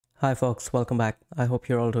Hi folks, welcome back. I hope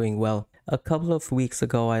you're all doing well. A couple of weeks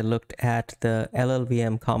ago, I looked at the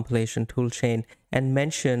LLVM compilation toolchain and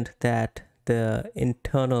mentioned that the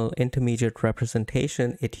internal intermediate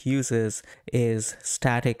representation it uses is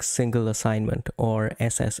static single assignment, or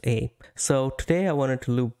SSA. So today I wanted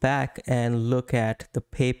to loop back and look at the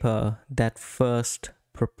paper that first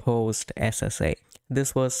proposed SSA.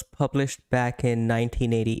 This was published back in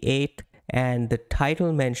 1988, and the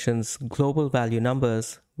title mentions global value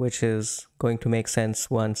numbers, which is going to make sense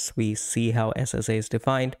once we see how SSA is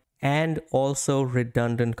defined, and also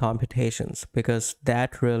redundant computations, because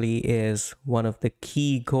that really is one of the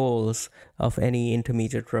key goals of any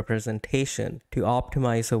intermediate representation, to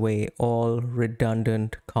optimize away all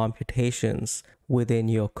redundant computations within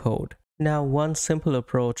your code. Now, one simple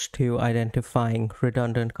approach to identifying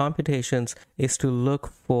redundant computations is to look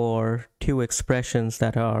for two expressions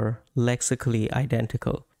that are lexically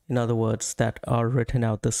identical. In other words, that are written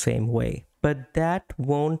out the same way. But that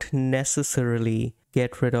won't necessarily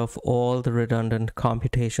get rid of all the redundant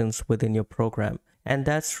computations within your program. And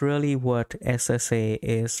that's really what SSA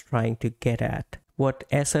is trying to get at. What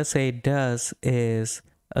SSA does is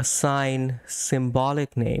assign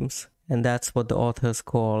symbolic names, and that's what the authors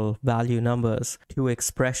call value numbers, to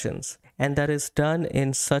expressions. And that is done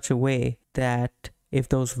in such a way that if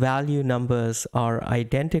those value numbers are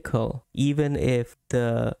identical, even if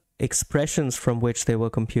the expressions from which they were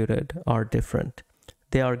computed are different,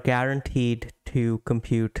 they are guaranteed to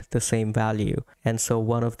compute the same value. And so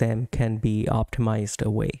one of them can be optimized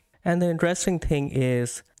away. And the interesting thing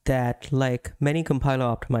is that, like many compiler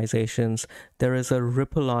optimizations, there is a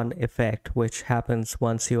ripple-on effect which happens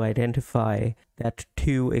once you identify that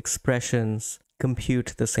two expressions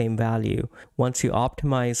compute the same value. Once you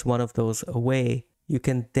optimize one of those away, you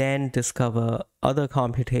can then discover other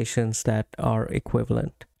computations that are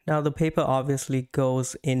equivalent. Now, the paper obviously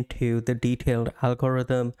goes into the detailed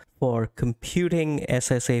algorithm for computing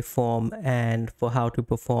SSA form and for how to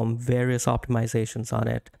perform various optimizations on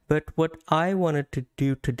it. But what I wanted to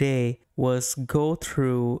do today was go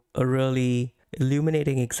through a really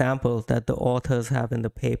illuminating example that the authors have in the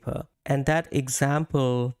paper. And that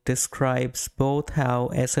example describes both how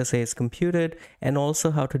SSA is computed and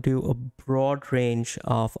also how to do a broad range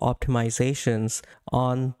of optimizations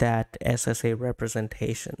on that SSA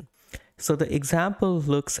representation. So the example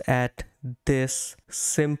looks at this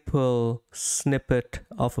simple snippet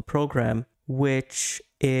of a program, which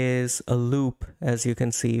is a loop, as you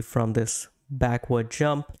can see from this backward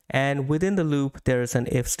jump. And within the loop, there is an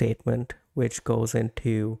if statement, which goes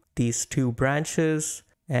into these two branches,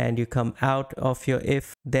 and you come out of your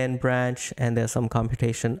if then branch, and there's some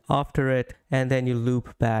computation after it, and then you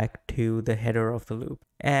loop back to the header of the loop.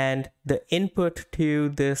 And the input to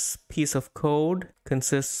this piece of code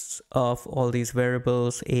consists of all these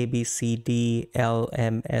variables a, b, c, d, l,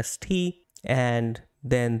 m, s, t, and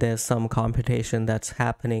then there's some computation that's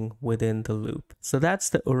happening within the loop. So that's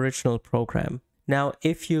the original program. Now,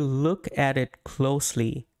 if you look at it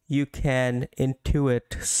closely, you can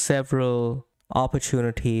intuit several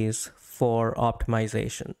opportunities for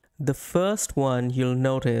optimization. The first one you'll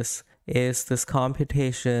notice is this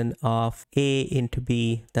computation of a into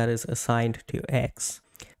b that is assigned to x.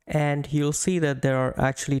 And you'll see that there are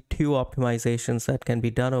actually two optimizations that can be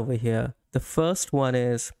done over here. The first one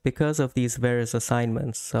is because of these various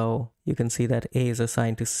assignments. So you can see that a is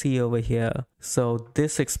assigned to c over here. So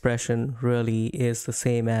this expression really is the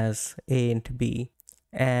same as a into b.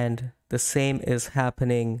 And the same is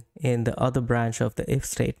happening in the other branch of the if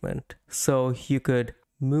statement. So you could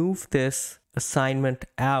move this assignment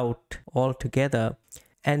out altogether,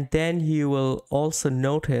 and then you will also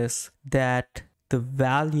notice that the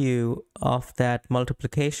value of that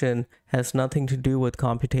multiplication has nothing to do with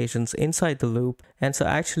computations inside the loop, and so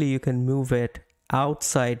actually you can move it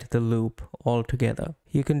outside the loop altogether.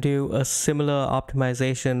 You can do a similar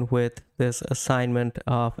optimization with this assignment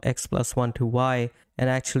of x plus 1 to y and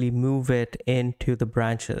actually move it into the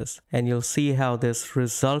branches. And you'll see how this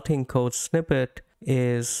resulting code snippet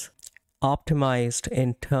is optimized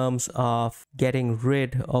in terms of getting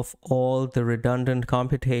rid of all the redundant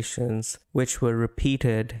computations which were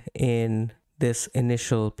repeated in this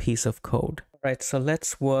initial piece of code. Right, so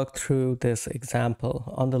let's work through this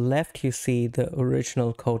example. On the left, you see the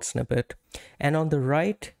original code snippet, and on the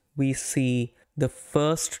right, we see the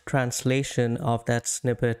first translation of that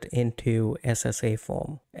snippet into SSA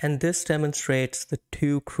form. And this demonstrates the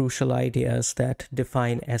two crucial ideas that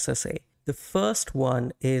define SSA. The first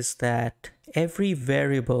one is that every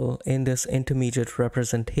variable in this intermediate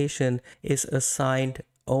representation is assigned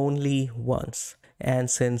only once. And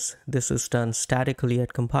since this is done statically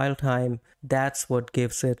at compile time, that's what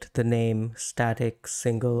gives it the name static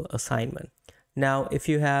single assignment. Now, if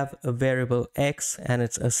you have a variable x and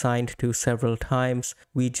it's assigned to several times,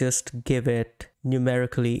 we just give it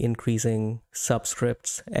numerically increasing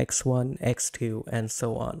subscripts x1, x2, and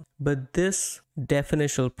so on. But this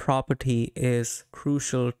definitional property is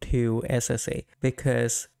crucial to SSA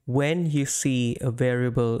because when you see a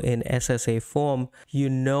variable in SSA form, you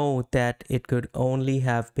know that it could only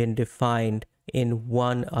have been defined in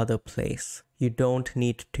one other place. You don't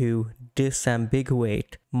need to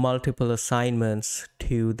disambiguate multiple assignments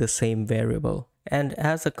to the same variable. And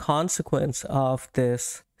as a consequence of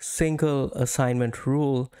this single assignment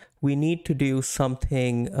rule, we need to do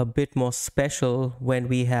something a bit more special when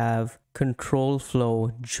we have control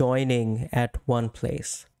flow joining at one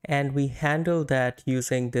place. And we handle that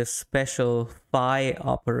using this special phi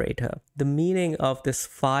operator. The meaning of this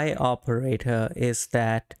phi operator is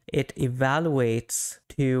that it evaluates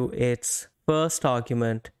to its first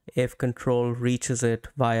argument if control reaches it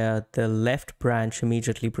via the left branch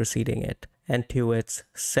immediately preceding it, and to its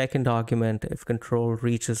second argument if control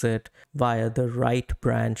reaches it via the right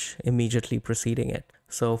branch immediately preceding it.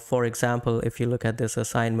 So for example, if you look at this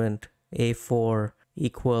assignment, A4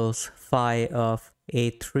 equals phi of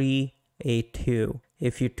A3, A2.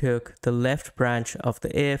 If you took the left branch of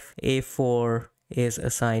the if, A4 is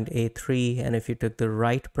assigned A3, and if you took the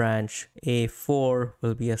right branch, A4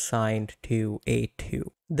 will be assigned to A2.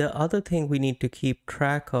 The other thing we need to keep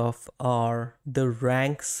track of are the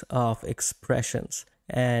ranks of expressions,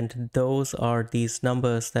 and those are these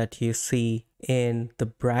numbers that you see in the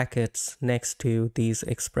brackets next to these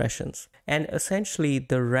expressions. And essentially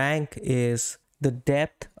the rank is the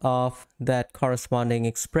depth of that corresponding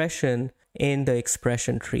expression in the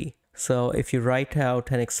expression tree. So if you write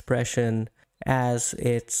out an expression as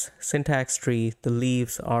its syntax tree, the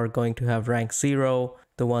leaves are going to have rank 0,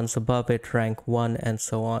 the ones above it rank 1, and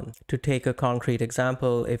so on. To take a concrete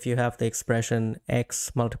example, if you have the expression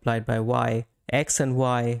x multiplied by y, x and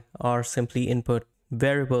y are simply input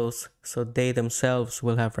variables, so they themselves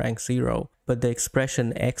will have rank 0. But the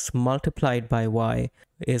expression x multiplied by y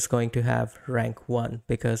is going to have rank 1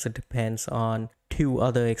 because it depends on two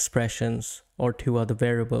other expressions or two other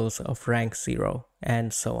variables of rank 0,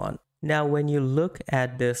 and so on. Now, when you look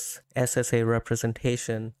at this SSA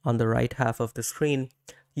representation on the right half of the screen,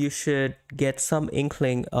 you should get some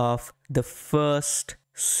inkling of the first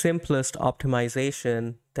simplest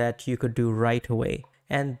optimization that you could do right away.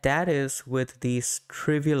 And that is with these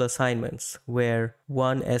trivial assignments where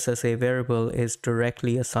one SSA variable is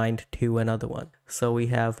directly assigned to another one. So we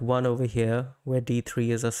have one over here where D3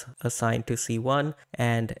 is assigned to C1,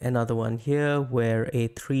 and another one here where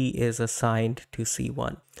A3 is assigned to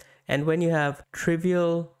C1. And when you have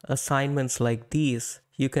trivial assignments like these,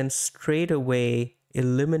 you can straight away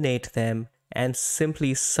eliminate them and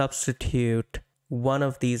simply substitute one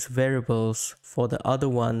of these variables for the other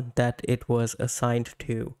one that it was assigned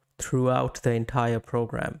to throughout the entire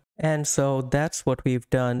program. And so that's what we've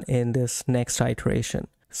done in this next iteration.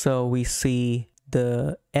 So we see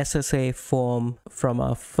the SSA form from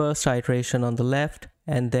our first iteration on the left,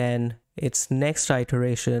 and then its next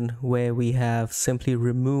iteration where we have simply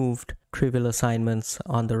removed trivial assignments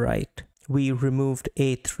on the right. We removed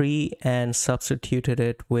A3 and substituted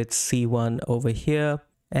it with C1 over here,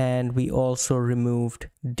 and we also removed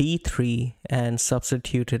D3 and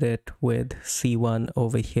substituted it with C1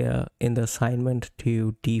 over here in the assignment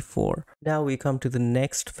to D4. Now we come to the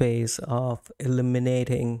next phase of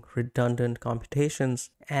eliminating redundant computations,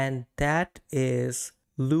 and that is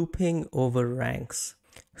looping over ranks.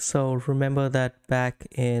 So remember that back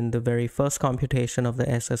in the very first computation of the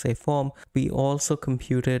SSA form, we also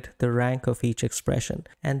computed the rank of each expression.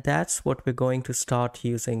 And that's what we're going to start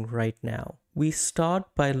using right now. We start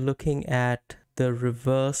by looking at the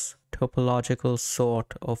reverse topological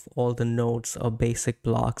sort of all the nodes or basic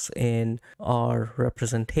blocks in our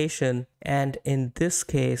representation. And in this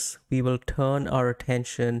case, we will turn our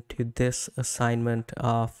attention to this assignment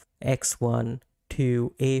of x1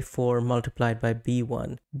 to A4 multiplied by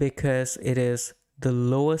B1 because it is the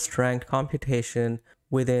lowest ranked computation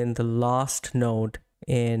within the last node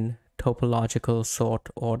in topological sort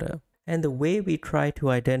order. And the way we try to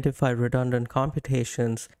identify redundant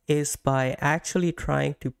computations is by actually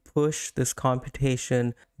trying to push this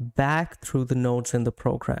computation back through the nodes in the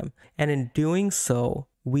program. And in doing so,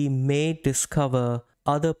 we may discover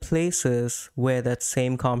other places where that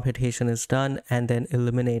same computation is done and then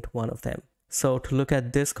eliminate one of them. So to look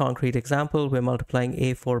at this concrete example, we're multiplying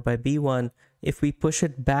A4 by B1. If we push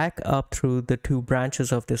it back up through the two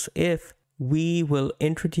branches of this if, we will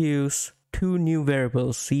introduce two new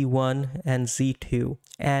variables, z1 and z2,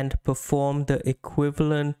 and perform the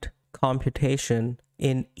equivalent computation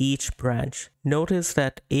in each branch. Notice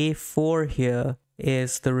that A4 here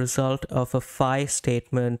is the result of a phi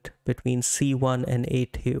statement between C1 and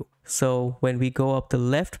A2. So when we go up the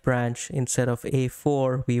left branch, instead of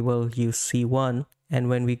A4, we will use C1. And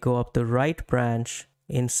when we go up the right branch,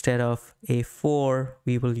 instead of A4,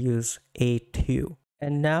 we will use A2.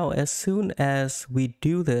 And now as soon as we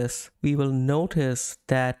do this, we will notice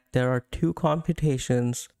that there are two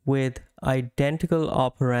computations with identical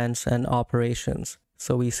operands and operations.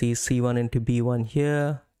 So we see C1 into B1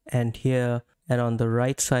 here and here, and on the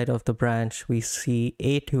right side of the branch, we see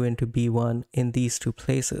A2 into B1 in these two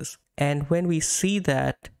places. And when we see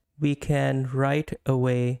that, we can right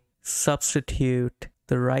away substitute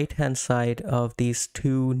the right-hand side of these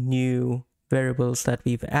two new variables that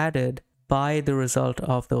we've added by the result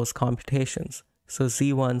of those computations. So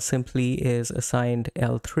Z1 simply is assigned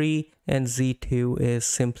L3 and Z2 is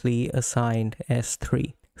simply assigned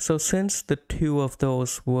S3. So since the two of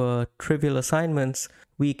those were trivial assignments,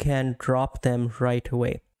 we can drop them right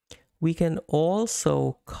away. We can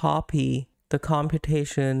also copy the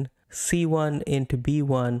computation C1 into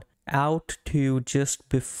B1 out to just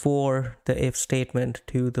before the if statement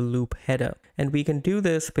to the loop header. And we can do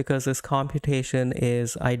this because this computation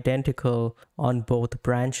is identical on both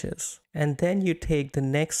branches. And then you take the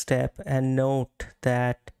next step and note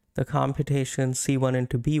that the computation C1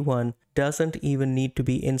 into B1 doesn't even need to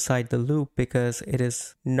be inside the loop because it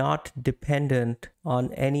is not dependent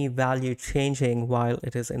on any value changing while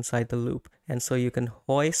it is inside the loop. And so you can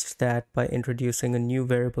hoist that by introducing a new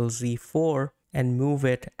variable Z4 and move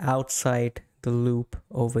it outside the loop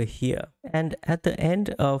over here. And at the end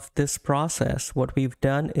of this process, what we've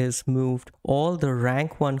done is moved all the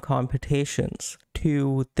rank 1 computations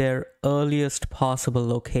to their earliest possible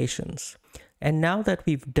locations. And now that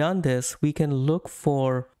we've done this, we can look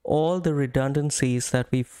for all the redundancies that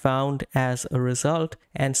we found as a result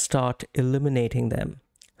and start eliminating them.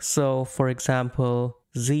 So for example,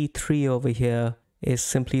 Z3 over here is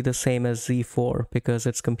simply the same as Z4 because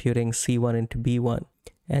it's computing C1 into B1.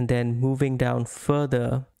 And then moving down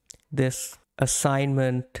further, this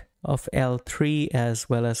assignment of L3 as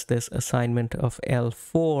well as this assignment of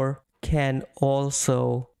L4 can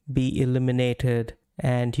also be eliminated,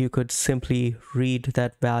 and you could simply read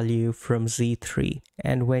that value from Z3.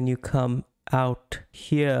 And when you come out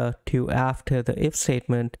here to after the if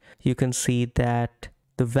statement, you can see that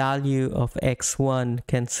the value of x1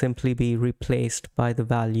 can simply be replaced by the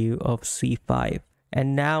value of C5.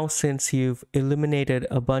 And now since you've eliminated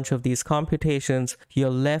a bunch of these computations, you're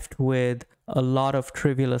left with a lot of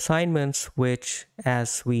trivial assignments, which,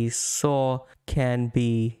 as we saw, can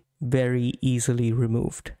be very easily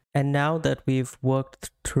removed. And now that we've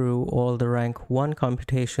worked through all the rank 1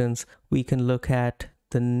 computations, we can look at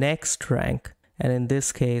the next rank. And in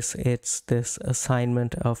this case, it's this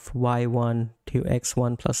assignment of y1 to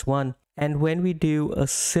x1 plus 1. And when we do a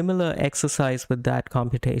similar exercise with that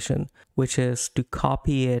computation, which is to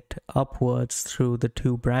copy it upwards through the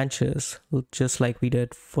two branches, just like we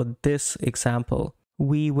did for this example,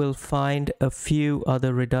 we will find a few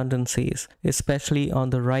other redundancies, especially on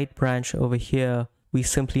the right branch over here. We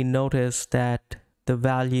simply notice that the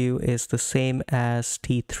value is the same as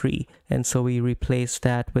T3, and so we replace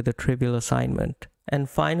that with a trivial assignment. And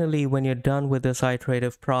finally, when you're done with this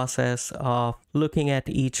iterative process of looking at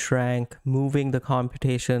each rank, moving the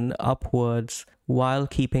computation upwards while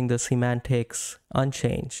keeping the semantics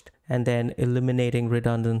unchanged, and then eliminating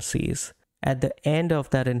redundancies, at the end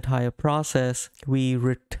of that entire process, we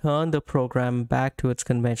return the program back to its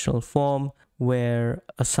conventional form where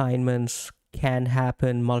assignments can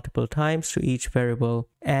happen multiple times to each variable.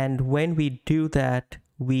 And when we do that,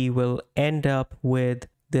 we will end up with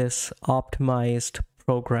this optimized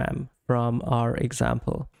program from our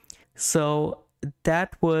example. So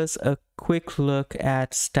that was a quick look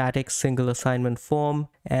at static single assignment form,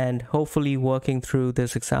 and hopefully working through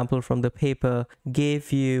this example from the paper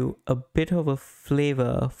gave you a bit of a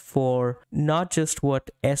flavor for not just what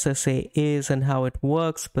SSA is and how it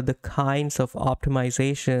works, but the kinds of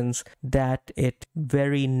optimizations that it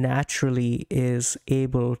very naturally is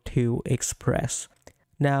able to express.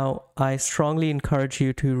 Now, I strongly encourage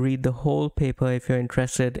you to read the whole paper if you're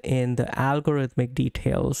interested in the algorithmic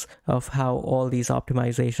details of how all these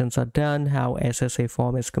optimizations are done, how SSA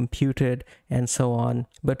form is computed, and so on.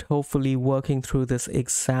 But hopefully working through this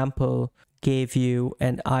example gave you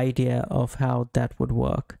an idea of how that would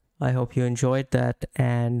work. I hope you enjoyed that,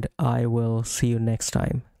 and I will see you next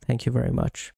time. Thank you very much.